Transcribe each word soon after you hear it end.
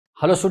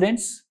Hello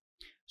students.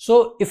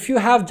 So if you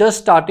have just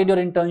started your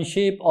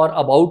internship or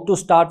about to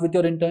start with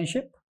your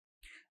internship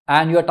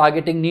and you are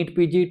targeting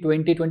NEETPG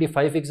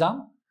 2025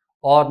 exam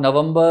or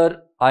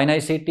November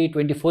INICET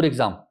 24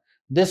 exam,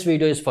 this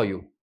video is for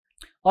you.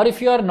 Or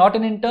if you are not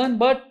an intern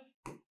but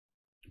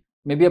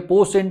maybe a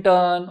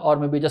post-intern or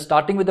maybe just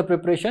starting with the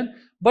preparation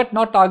but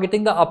not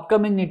targeting the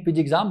upcoming NEETPG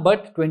exam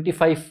but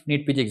 25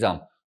 NEETPG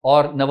exam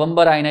or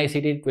November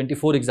INICET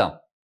 24 exam,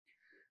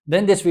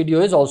 then this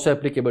video is also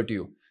applicable to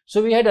you.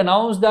 So we had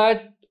announced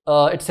that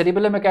at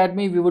Cerebellum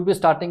Academy we would be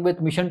starting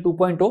with Mission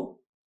 2.0,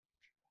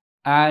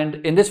 and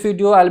in this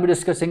video I'll be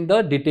discussing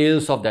the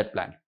details of that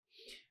plan.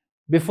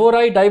 Before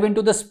I dive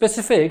into the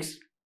specifics,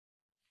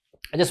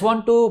 I just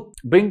want to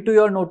bring to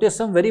your notice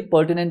some very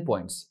pertinent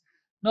points.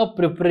 Now,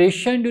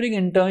 preparation during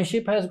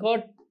internship has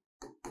got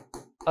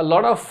a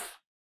lot of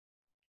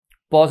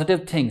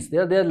positive things.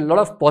 There are a lot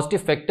of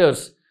positive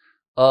factors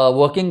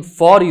working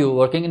for you,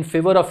 working in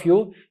favor of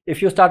you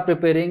if you start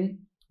preparing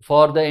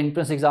for the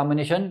entrance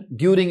examination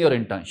during your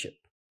internship,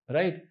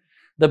 right?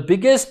 The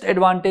biggest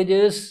advantage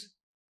is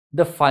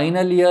the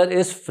final year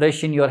is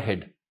fresh in your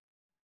head.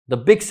 The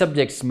big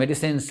subjects,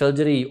 medicine,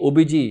 surgery,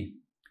 OBG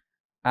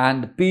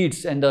and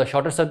PEDS and the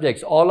shorter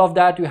subjects, all of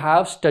that you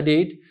have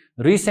studied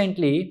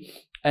recently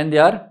and they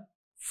are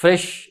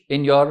fresh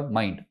in your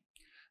mind.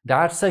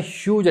 That's a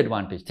huge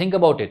advantage. Think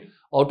about it.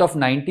 Out of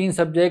 19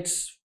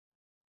 subjects,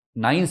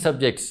 9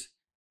 subjects,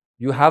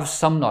 you have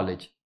some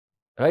knowledge,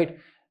 right?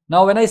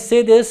 Now, when I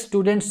say this,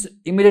 students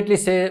immediately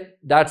say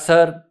that,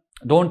 sir,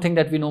 don't think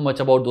that we know much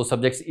about those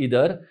subjects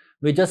either.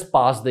 We just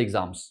passed the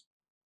exams.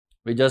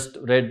 We just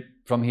read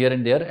from here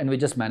and there and we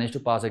just managed to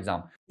pass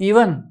exam.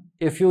 Even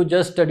if you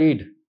just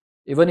studied,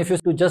 even if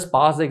you just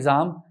pass the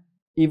exam,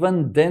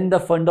 even then the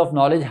fund of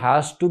knowledge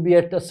has to be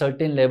at a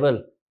certain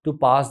level to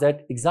pass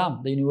that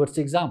exam, the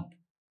university exam,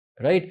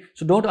 right?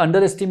 So don't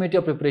underestimate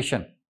your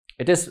preparation.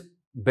 It is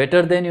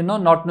better than,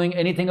 not knowing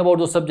anything about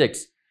those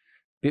subjects.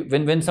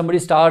 When somebody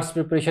starts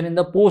preparation in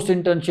the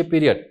post-internship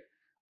period,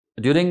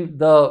 during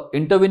the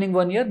intervening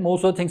 1 year,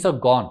 most of the things are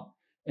gone.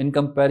 In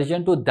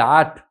comparison to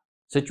that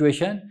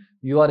situation,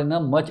 you are in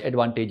a much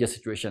advantageous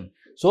situation.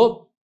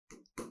 So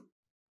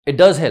it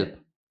does help.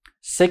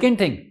 Second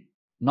thing,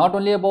 not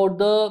only about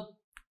the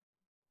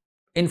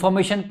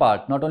information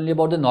part, not only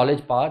about the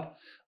knowledge part,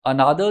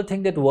 another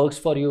thing that works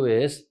for you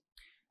is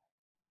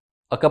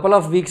a couple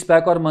of weeks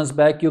back or months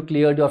back, you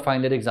cleared your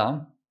final year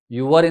exam.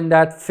 You were in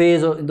that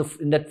phase or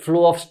in that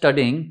flow of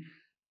studying,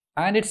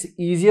 and it's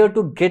easier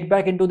to get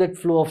back into that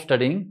flow of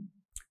studying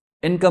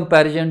in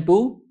comparison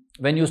to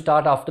when you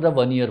start after a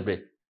 1 year break.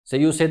 So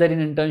you say that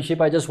in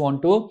internship, I just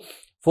want to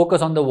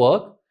focus on the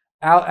work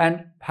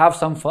and have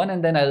some fun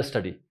and then I'll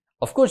study.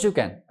 Of course you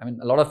can. I mean,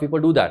 a lot of people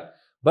do that,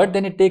 but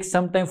then it takes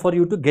some time for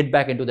you to get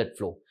back into that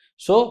flow.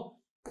 So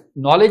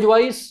knowledge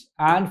wise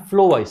and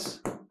flow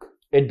wise,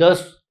 it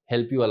does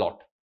help you a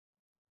lot.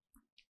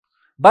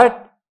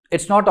 But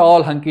it's not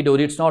all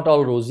hunky-dory, it's not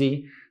all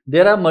rosy.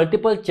 There are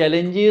multiple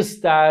challenges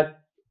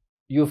that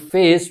you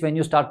face when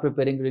you start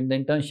preparing during the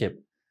internship.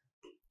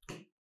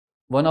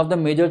 One of the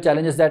major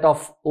challenges is that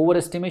of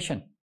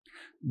overestimation.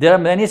 There are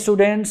many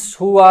students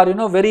who are,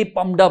 very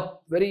pumped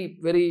up,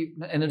 very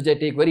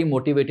energetic, very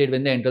motivated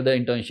when they enter the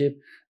internship,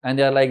 and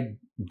they are like,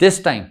 this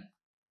time,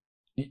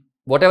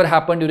 whatever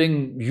happened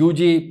during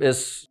UG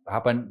is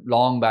happened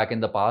long back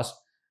in the past,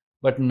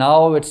 but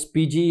now it's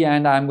PG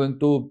and I'm going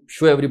to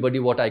show everybody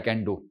what I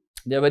can do.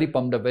 They are very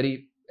pumped up,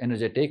 very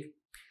energetic,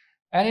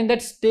 and in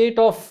that state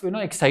of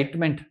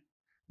excitement,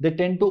 they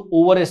tend to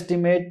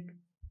overestimate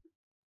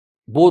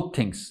both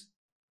things.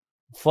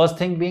 First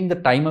thing being the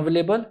time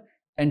available,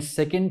 and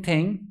second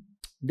thing,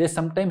 they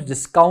sometimes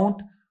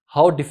discount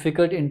how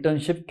difficult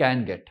internship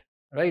can get,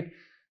 right?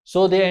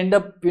 So they end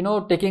up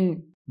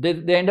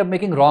they end up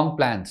making wrong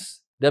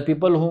plans. There are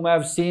people whom I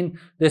have seen,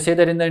 they say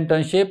that in the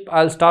internship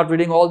I'll start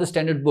reading all the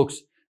standard books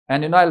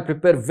and I'll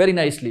prepare very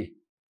nicely.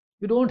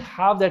 You don't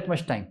have that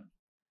much time.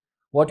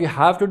 What you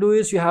have to do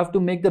is you have to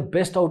make the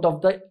best out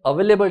of the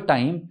available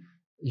time,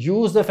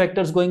 use the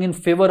factors going in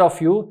favor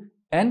of you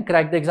and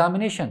crack the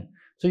examination.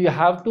 So you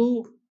have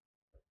to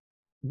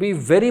be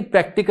very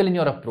practical in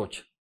your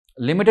approach.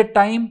 Limited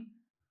time,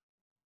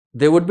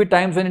 there would be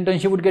times when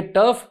internship would get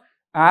tough,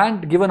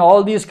 and given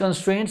all these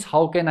constraints,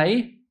 how can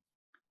I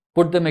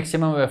put the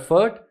maximum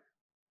effort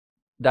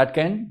that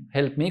can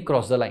help me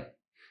cross the line?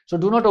 So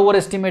do not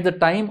overestimate the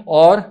time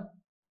or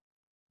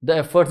the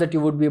efforts that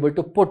you would be able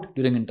to put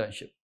during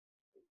internship.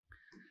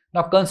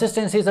 Now,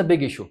 consistency is a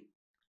big issue.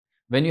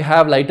 When you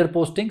have lighter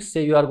postings,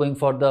 say you are going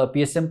for the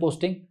PSM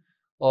posting,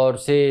 or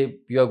say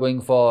you are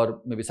going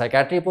for maybe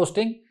psychiatry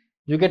posting,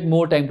 you get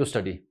more time to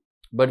study.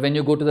 But when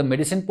you go to the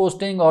medicine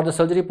posting or the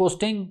surgery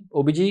posting,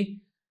 OBG,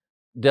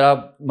 there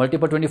are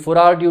multiple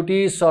 24-hour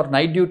duties or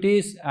night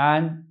duties,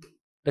 and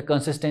the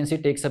consistency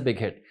takes a big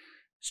hit.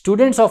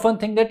 Students often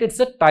think that it's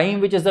the time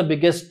which is the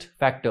biggest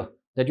factor,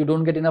 that you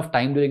don't get enough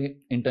time during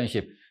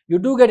internship. You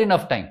do get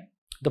enough time.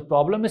 The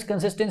problem is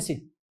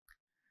consistency.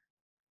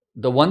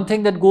 the one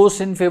thing that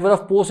goes in favor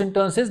of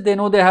post-interns is they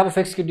know they have a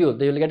fixed schedule.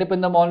 They will get up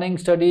in the morning,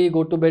 study,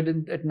 go to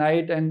bed at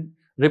night and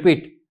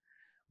repeat.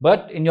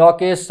 But in your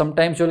case,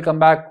 sometimes you will come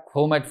back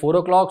home at 4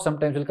 o'clock,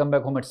 sometimes you will come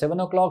back home at 7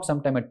 o'clock,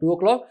 sometimes at 2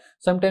 o'clock,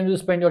 sometimes you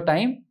spend your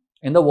time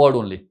in the ward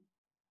only.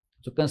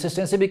 So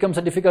consistency becomes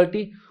a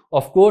difficulty.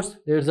 Of course,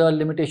 there is a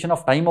limitation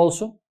of time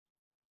also.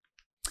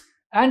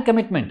 And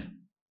commitment.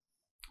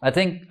 I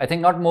think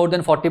not more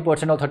than 40%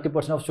 or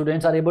 30% of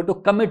students are able to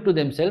commit to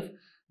themselves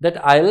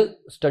that I'll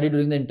study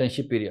during the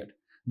internship period.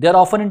 They are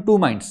often in two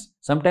minds.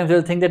 Sometimes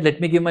they'll think that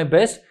let me give my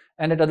best,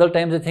 and at other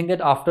times they think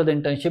that after the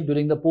internship,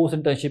 during the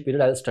post-internship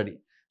period, I'll study.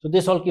 So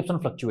this all keeps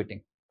on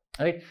fluctuating,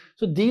 right?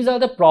 So these are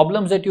the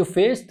problems that you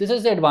face. This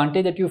is the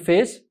advantage that you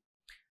face,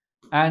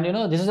 and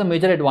this is a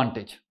major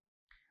advantage.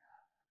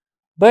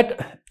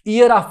 But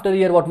year after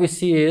year, what we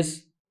see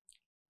is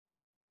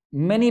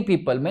many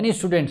people, many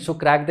students who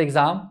crack the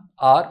exam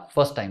are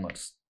first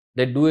timers.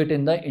 They do it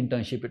in the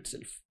internship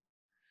itself.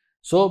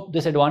 So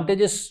this advantage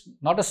is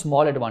not a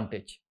small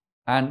advantage,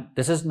 and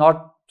this is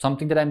not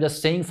something that I'm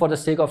just saying for the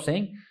sake of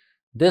saying.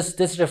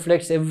 This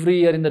reflects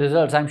every year in the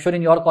results. I'm sure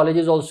in your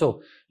colleges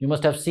also, you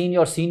must have seen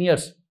your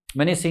seniors,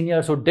 many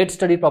seniors who did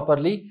study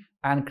properly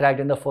and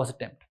cracked in the first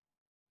attempt.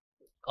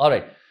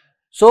 Alright,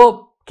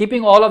 so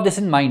keeping all of this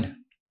in mind,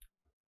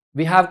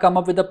 we have come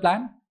up with a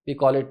plan. We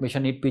call it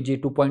Mission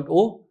NEETPG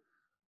 2.0,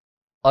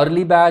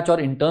 early batch or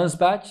interns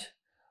batch.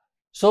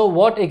 So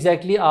what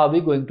exactly are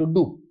we going to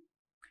do?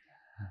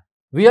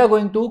 We are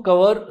going to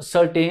cover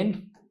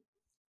certain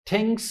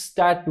things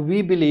that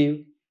we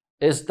believe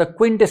is the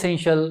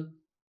quintessential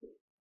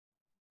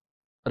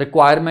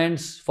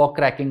requirements for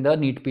cracking the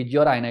NEETPG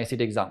or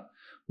INICET exam.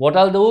 What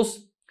are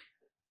those?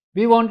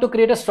 We want to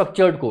create a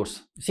structured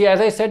course. See, as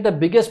I said, the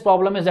biggest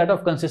problem is that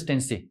of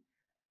consistency.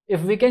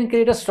 If we can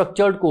create a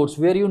structured course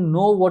where you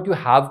know what you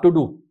have to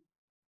do,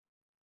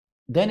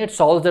 then it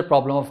solves the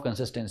problem of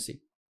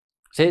consistency.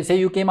 Say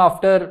you came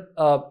after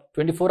a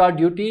 24-hour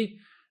duty,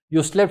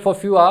 you slept for a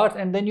few hours,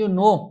 and then you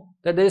know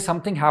that there is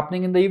something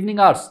happening in the evening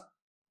hours.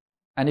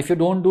 And if you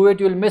don't do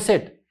it, you will miss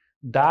it.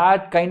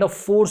 That kind of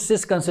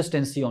forces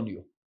consistency on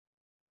you.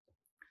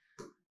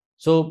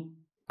 So,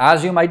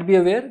 as you might be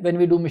aware, when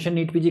we do Mission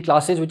NEETPG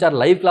classes, which are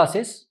live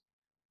classes,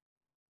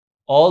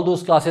 all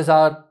those classes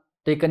are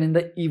taken in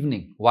the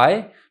evening.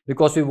 Why?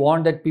 Because we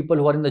want that people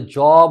who are in the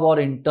job or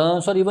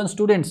interns or even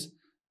students,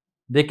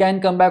 they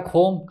can come back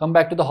home, come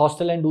back to the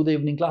hostel and do the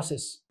evening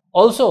classes.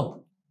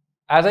 Also,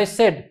 as I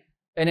said,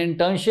 an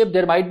internship,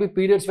 there might be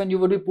periods when you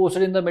would be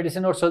posted in the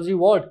medicine or surgery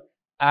ward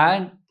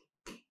and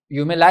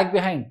you may lag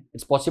behind.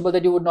 It's possible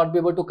that you would not be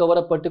able to cover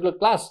a particular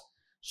class.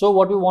 So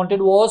what we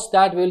wanted was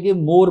that we'll give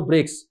more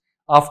breaks.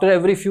 After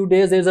every few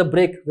days, there is a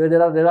break where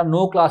there are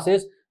no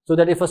classes, so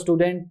that if a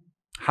student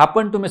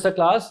happened to miss a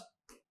class,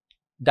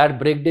 that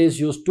break day is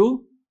used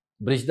to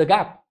bridge the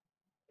gap.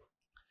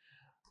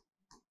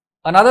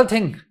 Another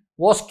thing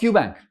was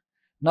QBank.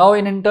 Now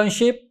in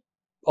internship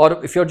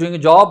or if you're doing a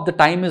job, the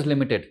time is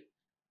limited.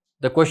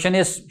 The question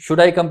is, should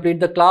I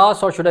complete the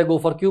class or should I go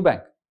for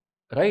QBank,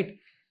 right?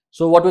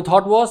 So what we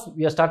thought was,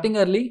 we are starting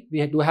early,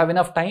 we do have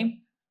enough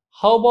time.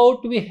 How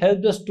about we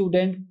help the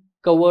student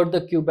cover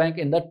the QBank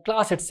in the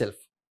class itself?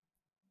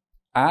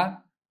 And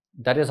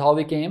that is how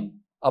we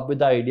came up with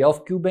the idea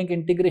of QBank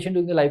integration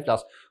during the live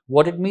class.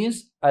 What it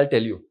means, I'll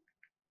tell you.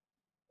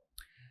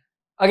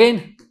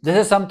 Again, this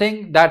is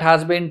something that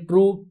has been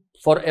true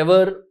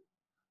forever,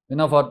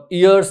 for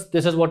years.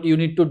 This is what you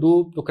need to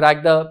do to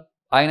crack the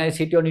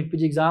INICET or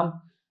NEETPG exam.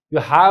 You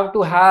have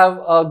to have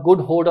a good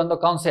hold on the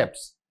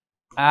concepts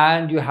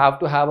and you have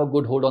to have a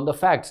good hold on the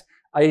facts.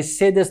 I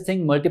say this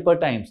thing multiple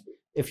times.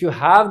 If you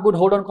have good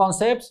hold on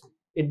concepts,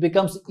 it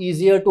becomes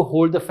easier to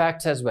hold the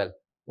facts as well.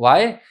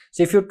 Why?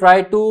 So if you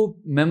try to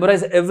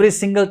memorize every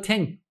single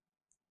thing,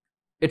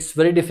 it's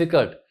very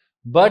difficult.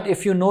 But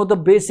if you know the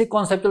basic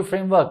conceptual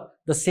framework,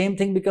 the same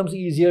thing becomes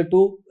easier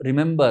to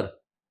remember.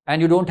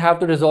 And you don't have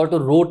to resort to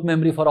rote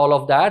memory for all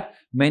of that.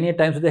 Many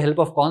times with the help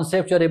of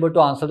concepts, you are able to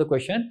answer the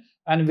question.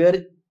 And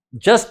where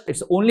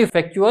it's only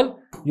factual,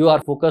 you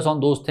are focused on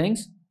those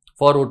things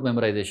for rote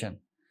memorization.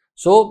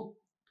 So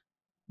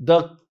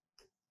the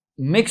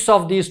mix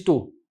of these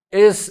two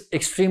is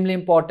extremely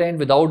important.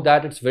 Without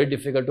that, it's very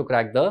difficult to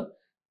crack the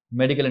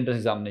medical entrance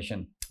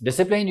examination.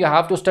 Discipline, you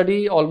have to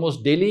study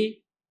almost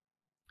daily.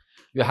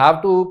 You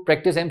have to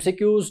practice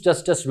MCQs.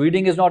 Just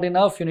reading is not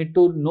enough. You need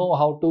to know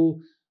how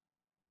to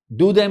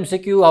do the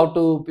MCQ, how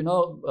to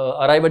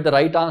arrive at the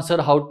right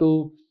answer, how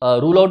to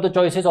rule out the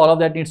choices. All of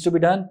that needs to be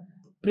done.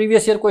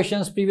 Previous year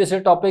questions, previous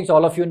year topics,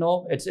 all of you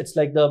know, it's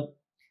like the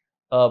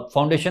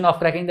foundation of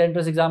cracking the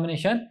entrance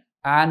examination.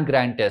 And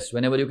grand test.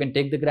 Whenever you can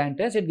take the grand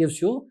test, it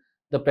gives you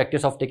the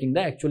practice of taking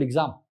the actual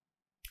exam.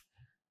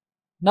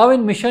 Now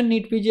in Mission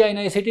NEETPG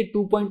INICET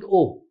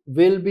 2.0,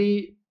 we'll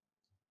be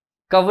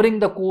covering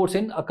the course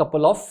in a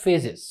couple of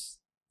phases.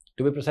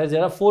 To be precise,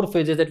 there are 4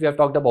 phases that we have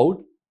talked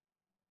about.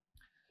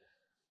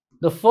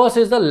 The first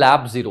is the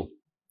Lab 0.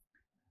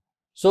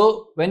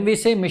 So when we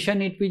say Mission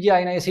NEETPG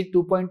INICET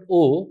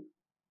 2.0,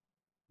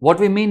 what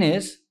we mean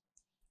is,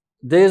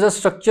 there is a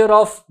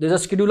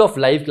schedule of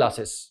live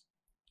classes.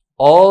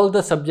 All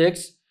the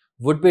subjects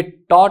would be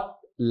taught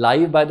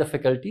live by the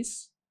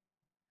faculties.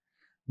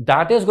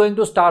 That is going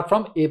to start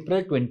from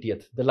April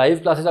 20th. The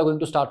live classes are going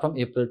to start from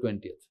April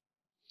 20th.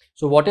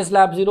 So what is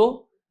Lab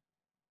 0?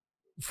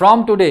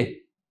 From today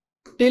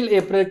till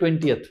April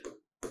 20th,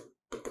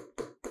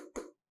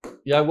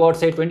 you have got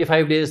say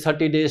 25 days,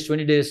 30 days,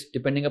 20 days,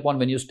 depending upon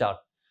when you start.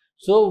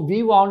 So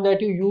we want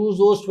that you use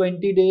those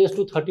 20 days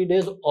to 30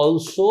 days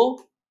also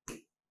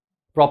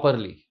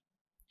properly.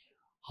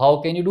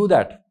 How can you do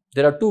that?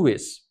 There are two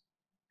ways.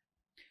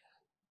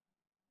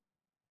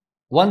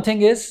 One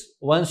thing is,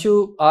 once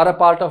you are a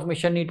part of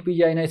Mission NEETPG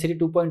INICET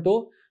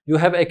 2.0, you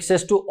have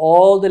access to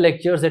all the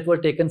lectures that were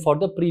taken for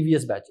the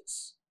previous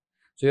batches.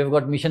 So you have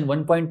got Mission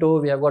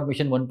 1.0, we have got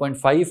Mission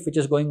 1.5 which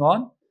is going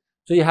on.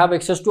 So you have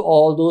access to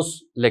all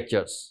those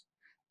lectures.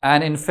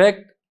 And in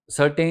fact,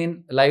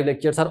 certain live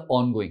lectures are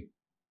ongoing,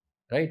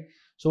 right?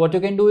 So what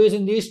you can do is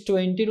in these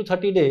 20 to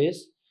 30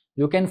 days,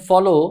 you can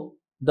follow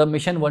the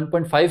Mission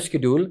 1.5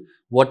 schedule.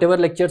 Whatever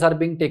lectures are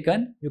being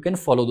taken, you can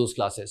follow those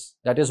classes.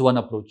 That is one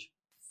approach.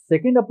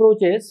 Second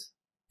approach is,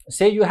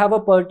 say you have a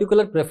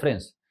particular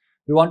preference.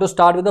 You want to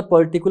start with a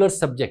particular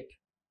subject.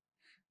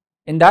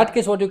 In that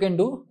case, what you can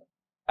do,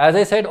 as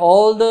I said,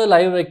 all the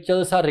live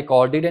lectures are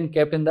recorded and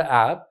kept in the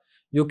app.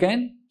 You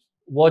can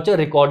watch a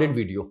recorded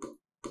video.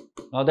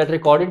 Now that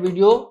recorded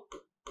video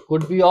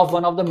could be of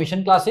one of the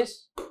mission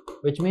classes,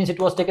 which means it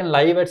was taken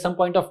live at some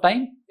point of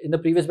time in the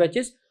previous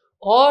batches,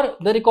 or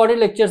the recorded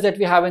lectures that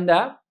we have in the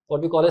app,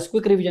 what we call as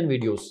quick revision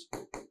videos.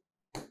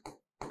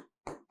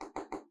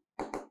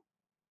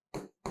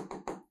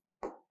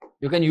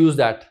 You can use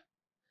that.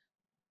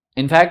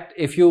 In fact,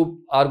 if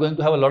you are going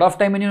to have a lot of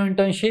time in your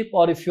internship,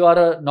 or if you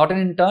are not an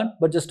intern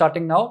but just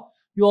starting now,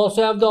 you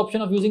also have the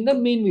option of using the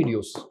main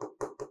videos.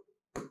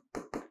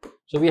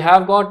 So we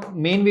have got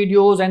main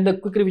videos and the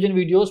quick revision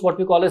videos, what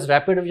we call as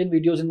rapid revision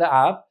videos in the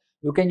app.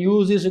 You can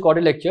use these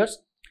recorded lectures.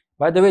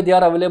 By the way, they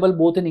are available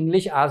both in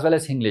English as well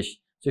as English.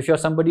 So if you are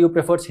somebody who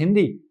prefers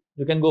Hindi,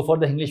 you can go for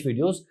the English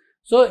videos.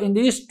 So in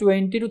these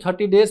 20 to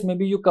 30 days,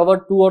 maybe you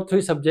cover 2 or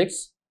 3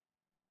 subjects,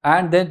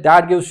 and then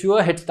that gives you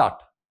a head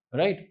start,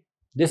 right?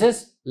 This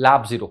is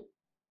Lab 0.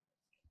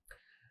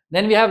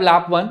 Then we have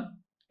Lab 1.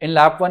 In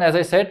Lab 1, as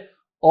I said,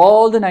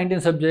 all the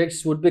 19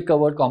 subjects would be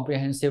covered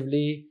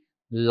comprehensively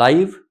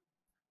live.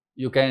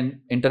 You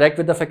can interact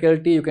with the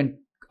faculty, you can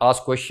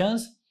ask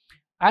questions.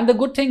 And the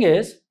good thing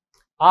is,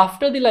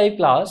 after the live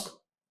class,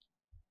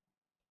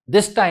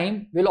 this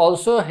time will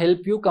also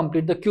help you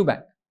complete the Q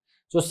bank.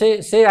 So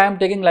say I am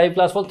taking live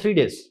class for 3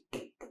 days.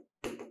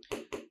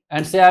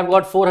 And say I've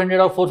got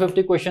 400 or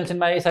 450 questions in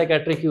my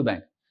psychiatry Q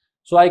bank.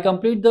 So I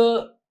complete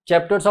the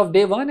chapters of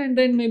day 1 and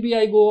then maybe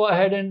I go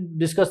ahead and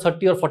discuss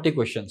 30 or 40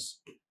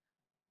 questions.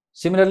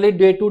 Similarly,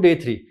 day 2, day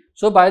 3.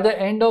 So by the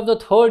end of the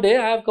 3rd day,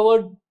 I have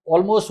covered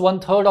almost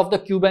 1/3 of the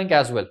Q bank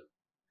as well.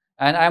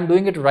 And I am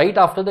doing it right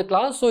after the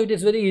class, so it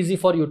is very easy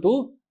for you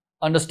to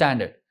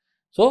understand it.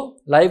 So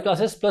live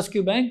classes plus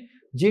Q bank,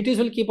 GTs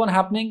will keep on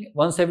happening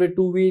once every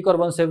 2 weeks or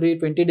once every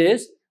 20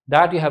 days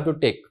that you have to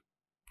take.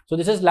 So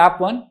this is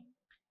Lab 1.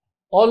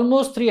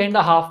 Almost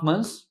 3.5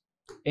 months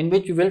in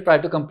which you will try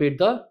to complete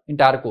the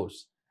entire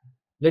course.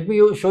 Let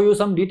me show you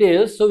some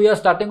details. So we are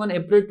starting on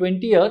April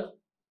 20th.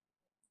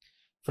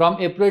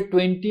 From April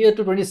 20th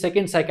to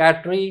 22nd,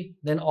 psychiatry,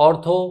 then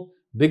ortho.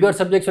 Bigger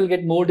subjects will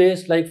get more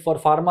days, like for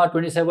pharma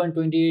 27,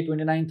 28,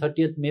 29,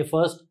 30th, May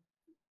 1st.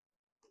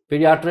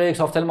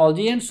 Pediatrics,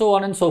 ophthalmology, and so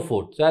on and so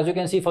forth. So as you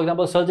can see, for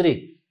example,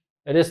 surgery,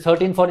 it is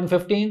 13th, 14th,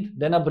 15th,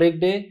 then a break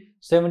day,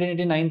 17th,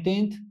 18th,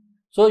 19th.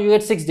 So you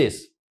get 6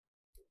 days.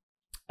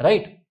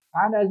 Right?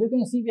 And as you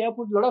can see, we have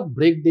put a lot of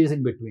break days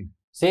in between.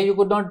 Say you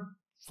could not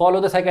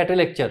follow the psychiatry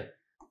lecture,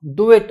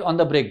 do it on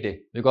the break day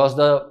because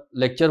the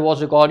lecture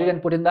was recorded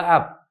and put in the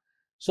app.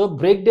 So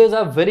break days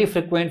are very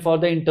frequent for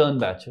the intern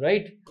batch,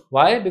 right?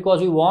 Why?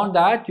 Because we want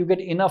that you get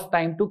enough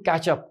time to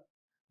catch up.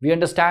 We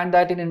understand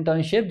that in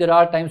internship, there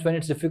are times when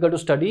it's difficult to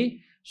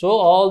study. So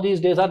all these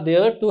days are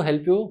there to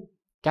help you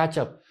catch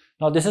up.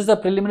 Now this is the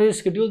preliminary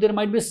schedule. There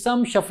might be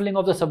some shuffling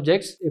of the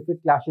subjects if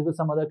it clashes with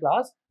some other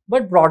class,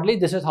 but broadly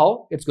this is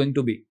how it's going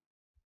to be.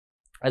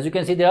 As you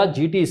can see, there are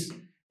GTs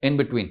in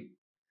between.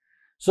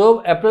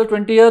 So April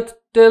 20th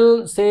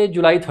till say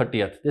July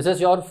 30th. This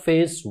is your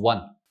phase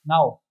 1.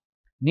 Now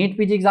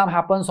NEETPG exam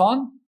happens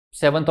on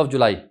 7th of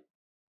July.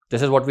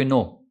 This is what we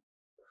know.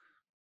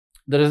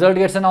 The result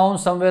gets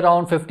announced somewhere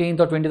around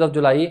 15th or 20th of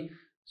July.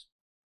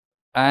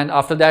 And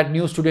after that,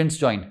 new students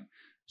join.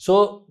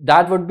 So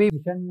that would be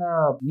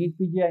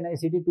NEETPG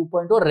INICET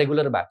 2.0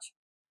 regular batch.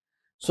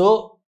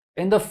 So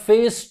in the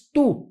phase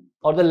 2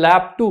 or the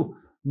lab 2,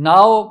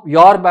 now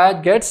your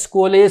batch gets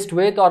coalesced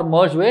with or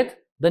merged with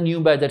the new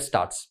batch that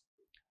starts.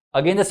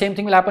 Again, the same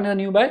thing will happen in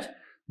the new batch.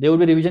 There will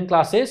be revision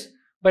classes,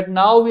 but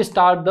now we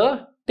start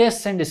the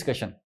tests and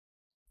discussion.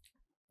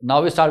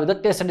 Now we start with the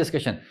test and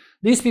discussion.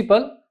 These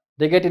people,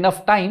 they get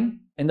enough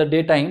time in the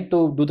daytime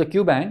to do the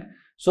Q bank.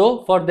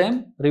 So for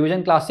them,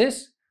 revision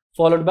classes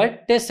followed by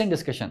test and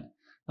discussion.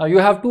 Now you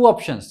have two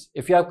options.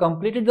 If you have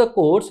completed the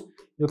course,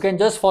 you can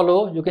just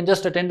follow, you can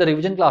just attend the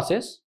revision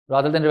classes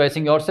rather than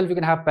revising yourself. You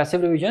can have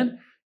passive revision,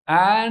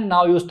 and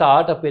now you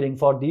start appearing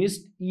for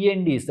these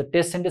ENDs, the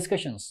tests and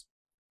discussions.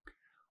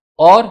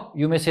 Or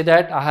you may say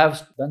that I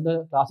have done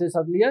the classes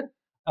earlier,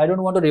 I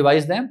don't want to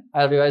revise them,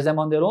 I'll revise them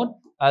on their own,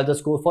 I'll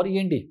just go for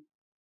END.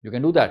 You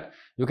can do that.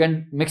 You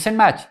can mix and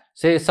match.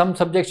 Say some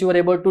subjects you were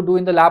able to do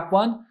in the lab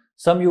 1,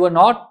 some you were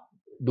not,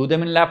 do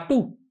them in lab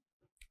 2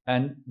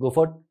 and go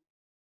for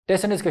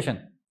test and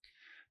discussion.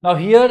 Now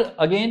here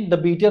again the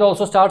BTR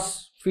also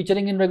starts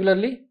featuring in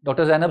regularly.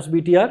 Dr. Zainab's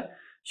BTR,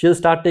 she'll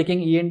start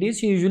taking ENDs.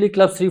 She usually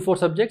clubs 3-4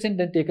 subjects and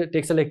then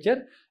takes a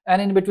lecture,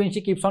 and in between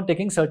she keeps on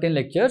taking certain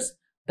lectures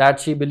that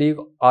she believes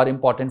are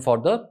important for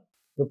the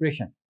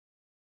preparation.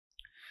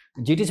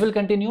 GTs will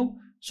continue.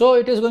 So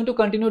it is going to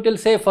continue till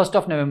say 1st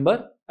of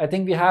November. I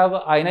think we have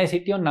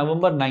INICET on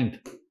November 9th.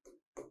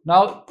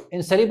 Now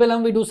in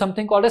Cerebellum we do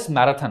something called as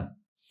marathon.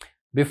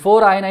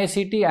 Before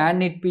INICET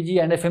and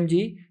NEETPG and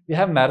FMG, we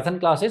have marathon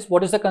classes.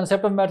 What is the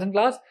concept of marathon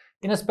class?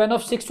 In a span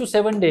of 6 to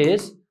 7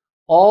 days,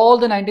 all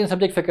the 19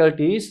 subject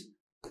faculties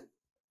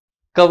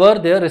cover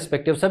their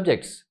respective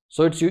subjects.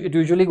 So it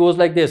usually goes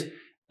like this.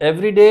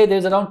 Every day there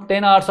is around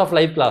 10 hours of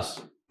live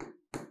class.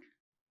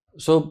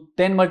 So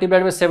 10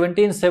 multiplied by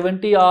 17,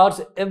 70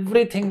 hours,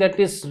 everything that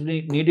is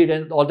needed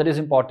and all that is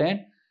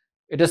important,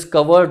 it is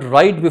covered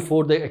right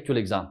before the actual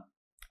exam.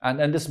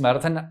 And this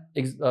marathon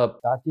batches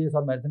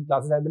or marathon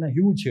classes have been a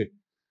huge hit,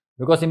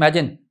 because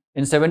imagine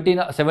in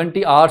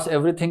 70 hours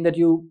everything that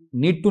you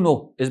need to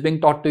know is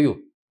being taught to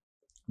you.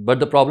 But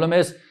the problem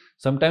is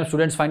sometimes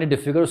students find it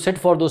difficult to sit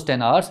for those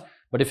 10 hours,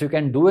 but if you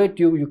can do it,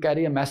 you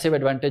carry a massive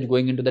advantage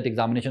going into that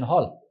examination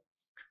hall.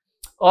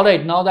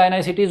 Alright, now the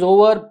INICET is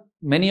over.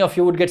 Many of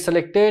you would get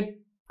selected.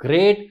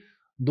 Great.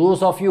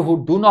 Those of you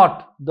who do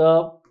not,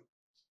 the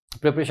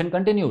preparation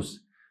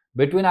continues.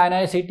 Between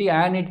INICET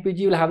and NEETPG,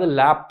 you will have the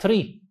lab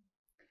 3.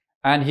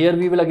 And here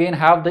we will again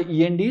have the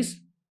ENDs,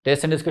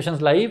 tests and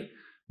discussions live.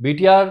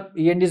 BTR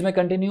ENDs may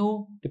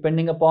continue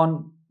depending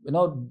upon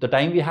the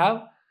time we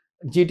have.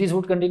 GTs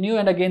would continue,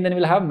 and again then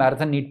we'll have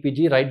marathon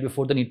NEETPG right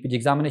before the NEETPG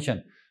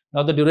examination.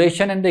 Now the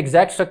duration and the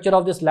exact structure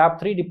of this lab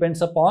 3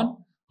 depends upon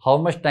how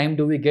much time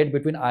do we get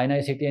between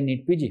INICET and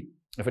NEETPG.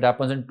 If it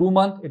happens in 2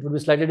 months, it would be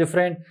slightly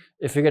different.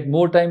 If we get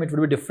more time, it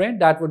would be different.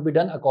 That would be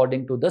done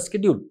according to the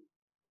schedule.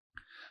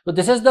 So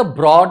this is the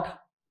broad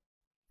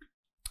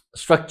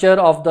structure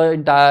of the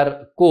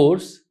entire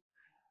course.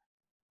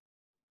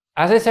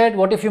 As I said,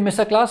 what if you miss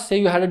a class? Say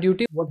you had a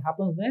duty, what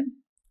happens then?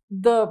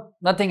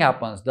 Nothing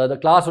happens. The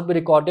class would be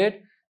recorded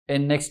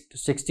in next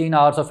 16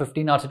 hours or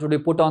 15 hours. It would be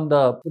put in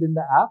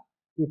the app.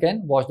 You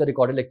can watch the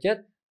recorded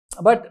lecture.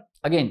 But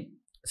again,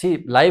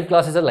 see, live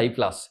class is a live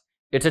class.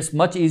 It's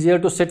much easier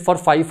to sit for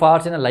 5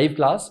 hours in a live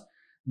class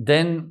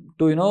than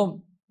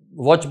to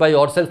watch by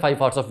yourself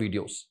 5 hours of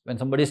videos. When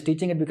somebody is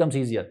teaching, it becomes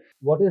easier.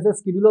 What is the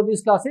schedule of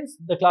these classes?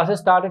 The classes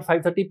start at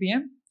 5:30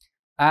 p.m.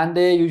 and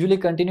they usually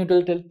continue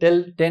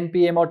till 10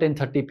 p.m. or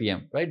 10:30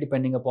 p.m. right,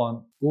 depending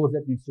upon course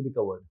that needs to be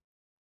covered.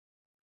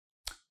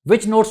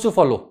 Which notes to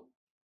follow?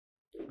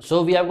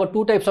 So we have got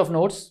 2 types of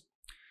notes.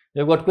 We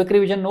have got quick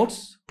revision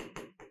notes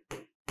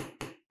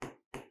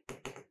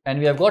and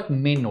we have got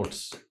main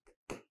notes.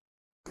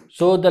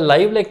 So the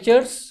live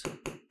lectures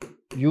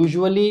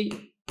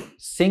usually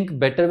sync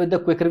better with the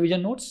quick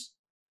revision notes,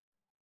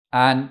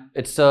 and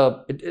it's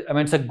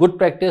a good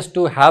practice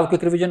to have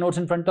quick revision notes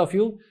in front of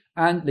you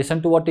and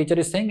listen to what teacher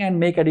is saying and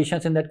make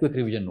additions in that quick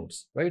revision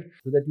notes, right?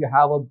 So that you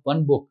have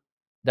one book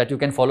that you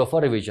can follow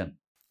for revision.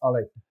 All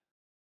right.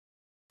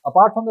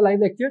 Apart from the live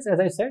lectures, as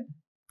I said,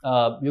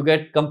 you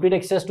get complete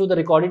access to the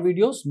recorded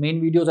videos,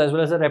 main videos as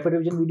well as the rapid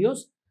revision videos,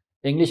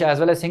 English as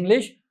well as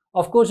English.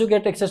 Of course, you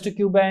get access to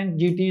QBank,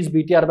 GTs,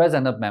 BTR by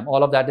Zainab ma'am.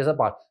 All of that is a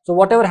part. So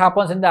whatever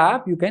happens in the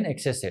app, you can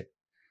access it.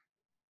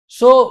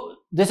 So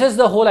this is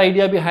the whole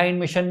idea behind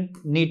Mission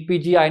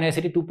NEETPG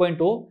INICET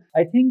 2.0.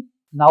 I think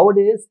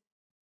nowadays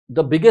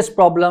the biggest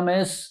problem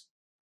is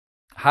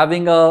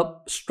having a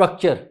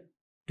structure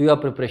to your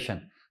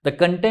preparation. The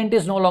content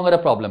is no longer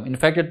a problem. In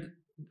fact,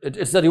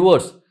 it's the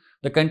reverse.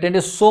 The content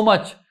is so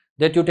much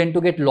that you tend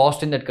to get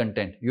lost in that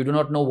content. You do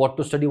not know what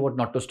to study, what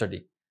not to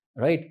study,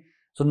 right?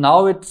 So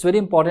now it's very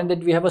important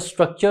that we have a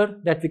structure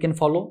that we can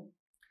follow.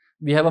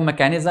 We have a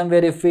mechanism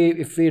where if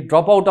we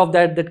drop out of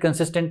that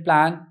consistent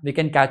plan, we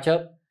can catch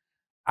up.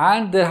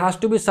 And there has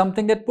to be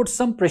something that puts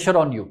some pressure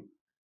on you.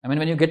 I mean,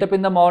 when you get up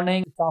in the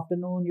morning, it's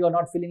afternoon, you are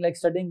not feeling like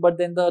studying, but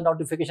then the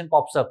notification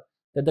pops up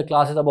that the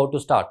class is about to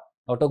start.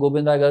 Dr.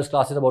 Gobind Rai Gar's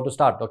class is about to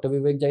start. Dr.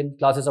 Vivek Jain's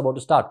class is about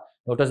to start.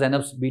 Dr.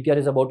 Zainab's BTR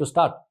is about to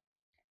start.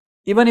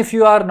 Even if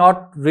you are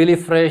not really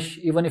fresh,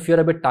 even if you're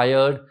a bit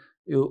tired,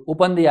 you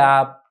open the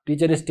app,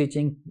 teacher is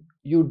teaching,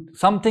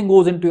 something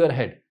goes into your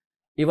head.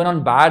 Even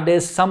on bad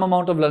days, some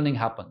amount of learning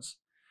happens.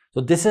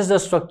 So this is the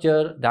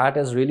structure that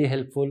is really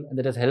helpful and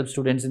that has helped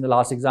students in the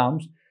last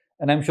exams,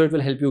 and I'm sure it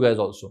will help you guys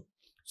also.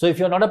 So if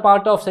you're not a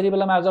part of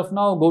Cerebellum as of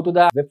now, go to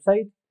the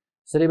website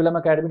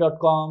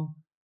cerebellumacademy.com,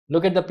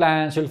 look at the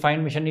plans, you'll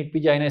find Mission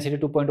NEETPG INICET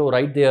 2.0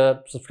 right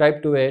there,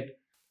 subscribe to it,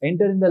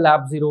 enter in the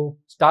lab 0,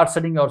 start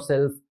studying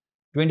yourself,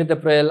 20th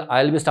April,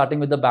 I'll be starting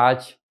with the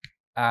batch,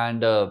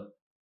 and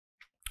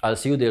I'll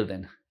see you there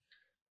then.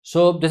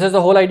 So this is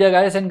the whole idea,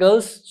 guys and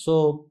girls.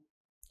 So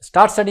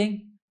start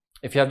studying.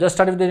 If you have just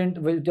started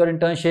with your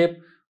internship,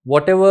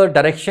 whatever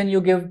direction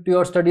you give to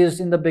your studies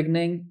in the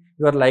beginning,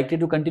 you are likely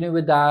to continue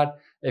with that.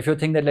 If you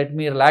think that let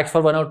me relax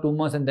for 1 or 2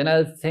 months and then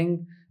I'll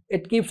think,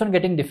 it keeps on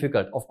getting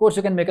difficult. Of course,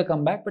 you can make a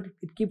comeback, but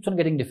it keeps on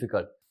getting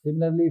difficult.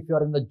 Similarly, if you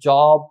are in the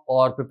job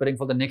or preparing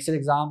for the next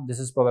exam, this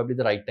is probably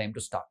the right time to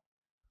start.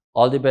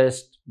 All the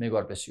best. May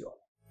God bless you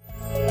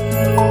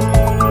all.